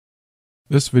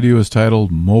This video is titled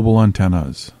Mobile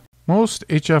Antennas. Most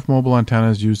HF mobile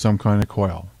antennas use some kind of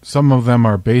coil. Some of them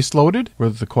are base loaded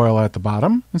with the coil at the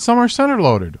bottom, and some are center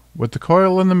loaded with the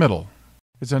coil in the middle.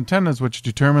 It's antennas which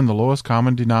determine the lowest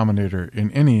common denominator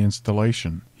in any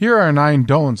installation. Here are 9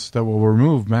 don'ts that will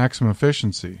remove maximum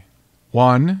efficiency.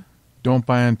 1. Don't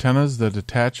buy antennas that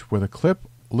attach with a clip,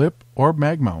 lip, or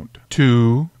mag mount.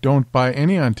 2. Don't buy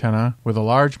any antenna with a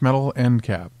large metal end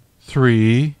cap.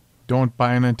 3. Don't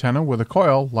buy an antenna with a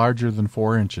coil larger than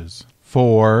 4 inches.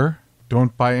 4.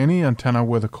 Don't buy any antenna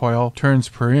with a coil turns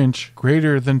per inch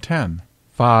greater than 10.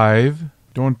 5.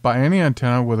 Don't buy any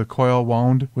antenna with a coil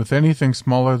wound with anything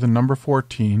smaller than number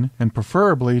 14 and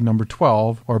preferably number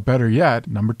 12 or better yet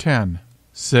number 10.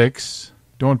 6.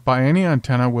 Don't buy any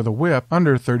antenna with a whip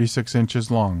under 36 inches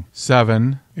long.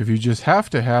 7. If you just have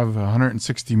to have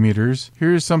 160 meters,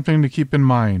 here's something to keep in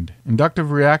mind. Inductive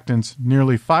reactance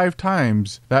nearly 5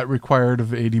 times that required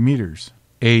of 80 meters.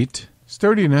 8.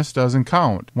 Sturdiness doesn't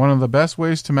count. One of the best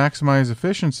ways to maximize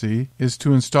efficiency is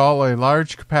to install a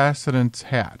large capacitance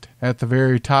hat at the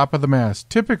very top of the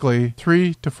mast, typically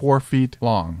 3 to 4 feet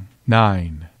long.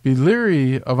 9. Be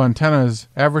leery of antennas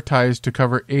advertised to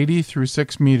cover 80 through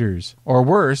 6 meters, or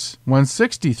worse,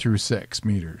 160 through 6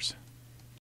 meters.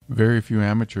 Very few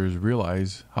amateurs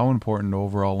realize how important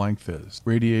overall length is.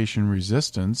 Radiation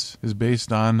resistance is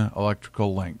based on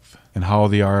electrical length and how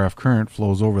the RF current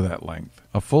flows over that length.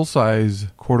 A full-size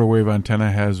quarter wave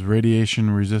antenna has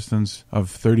radiation resistance of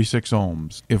 36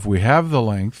 ohms. If we have the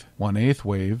length, 1/8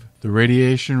 wave, the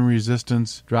radiation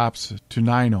resistance drops to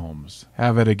 9 ohms.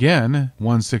 Have it again,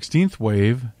 1/16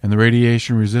 wave, and the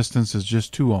radiation resistance is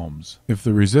just 2 ohms. If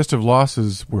the resistive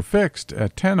losses were fixed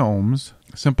at 10 ohms,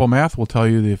 simple math will tell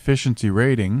you the efficiency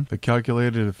rating. The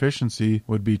calculated efficiency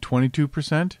would be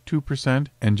 22%, 2%,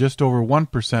 and just over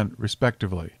 1%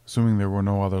 respectively, assuming there were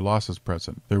no other losses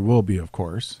present. There will be, of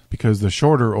course, because the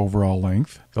shorter overall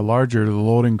length, the larger the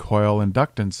loading coil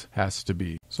inductance has to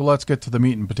be. So let's get to the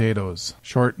meat and potatoes.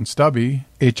 Short and stubby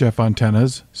HF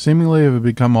antennas seemingly have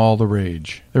become all the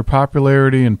rage. Their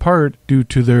popularity in part due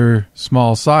to their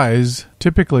small size,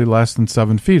 typically less than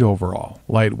 7 feet overall,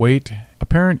 lightweight,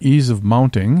 apparent ease of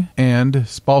mounting, and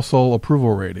spousal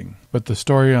approval rating. But the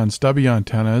story on stubby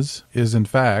antennas is, in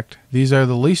fact, these are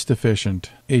the least efficient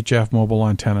HF mobile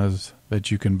antennas that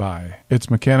you can buy. Its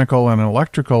mechanical and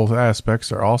electrical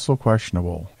aspects are also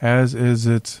questionable, as is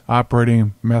its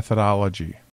operating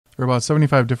methodology. There are about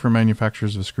 75 different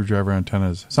manufacturers of screwdriver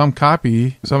antennas. Some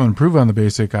copy, some improve on the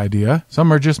basic idea,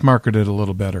 some are just marketed a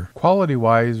little better.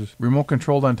 Quality-wise,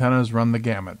 remote-controlled antennas run the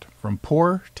gamut, from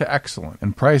poor to excellent,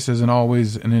 and price isn't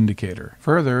always an indicator.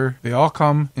 Further, they all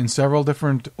come in several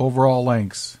different overall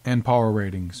lengths and power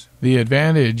ratings. The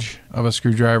advantage of a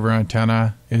screwdriver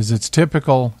antenna is its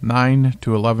typical 9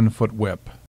 to 11 foot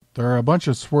whip. There are a bunch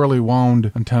of swirly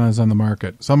wound antennas on the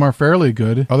market. Some are fairly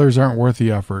good, others aren't worth the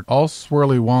effort. All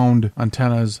swirly wound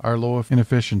antennas are low in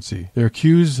efficiency. Their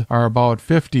Qs are about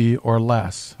 50 or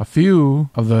less. A few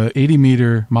of the 80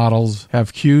 meter models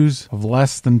have Qs of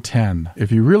less than 10.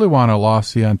 If you really want a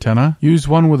lossy antenna, use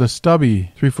one with a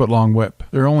stubby 3 foot long whip.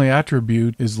 Their only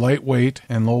attribute is lightweight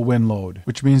and low wind load,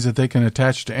 which means that they can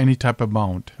attach to any type of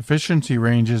mount. Efficiency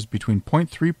ranges between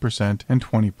 0.3% and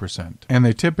 20%, and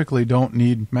they typically don't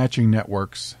need matching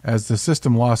networks, as the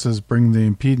system losses bring the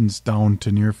impedance down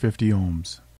to near 50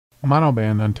 ohms.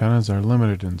 Monoband antennas are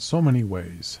limited in so many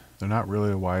ways. They're not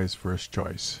really a wise first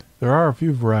choice. There are a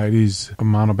few varieties of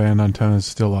monoband antennas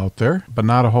still out there, but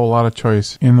not a whole lot of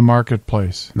choice in the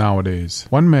marketplace nowadays.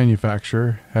 One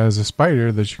manufacturer has a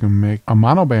spider that you can make a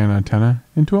monoband antenna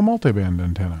into a multiband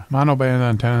antenna. Monoband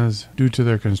antennas, due to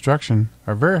their construction,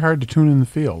 are very hard to tune in the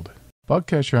field. Bug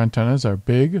catcher antennas are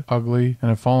big, ugly, and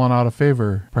have fallen out of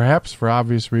favor, perhaps for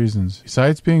obvious reasons.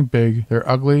 Besides being big, they're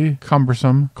ugly,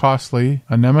 cumbersome, costly,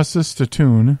 a nemesis to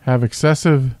tune, have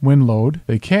excessive wind load.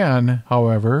 They can,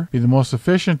 however, be the most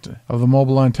efficient of the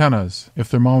mobile antennas if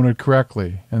they're mounted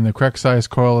correctly and the correct size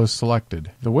coil is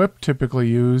selected. The whip typically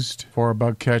used for a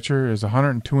bug catcher is a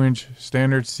 102-inch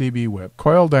standard CB whip.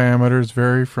 Coil diameters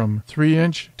vary from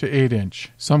 3-inch to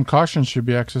 8-inch. Some caution should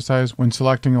be exercised when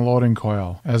selecting a loading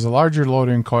coil, as a larger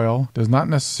loading coil does not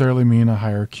necessarily mean a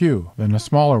higher Q than a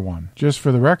smaller one. Just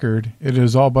for the record, it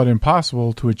is all but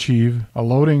impossible to achieve a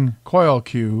loading coil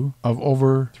Q of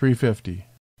over 350.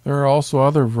 There are also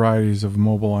other varieties of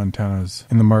mobile antennas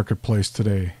in the marketplace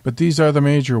today, but these are the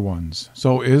major ones.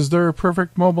 So is there a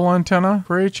perfect mobile antenna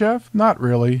for HF? Not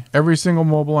really. Every single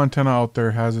mobile antenna out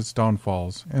there has its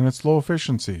downfalls and its low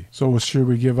efficiency. So should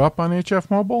we give up on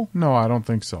HF Mobile? No, I don't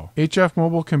think so. HF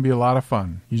Mobile can be a lot of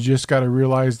fun. You just got to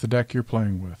realize the deck you're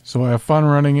playing with. So have fun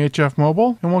running HF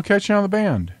Mobile, and we'll catch you on the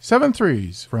band. 7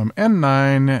 3s from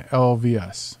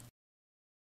N9LVS.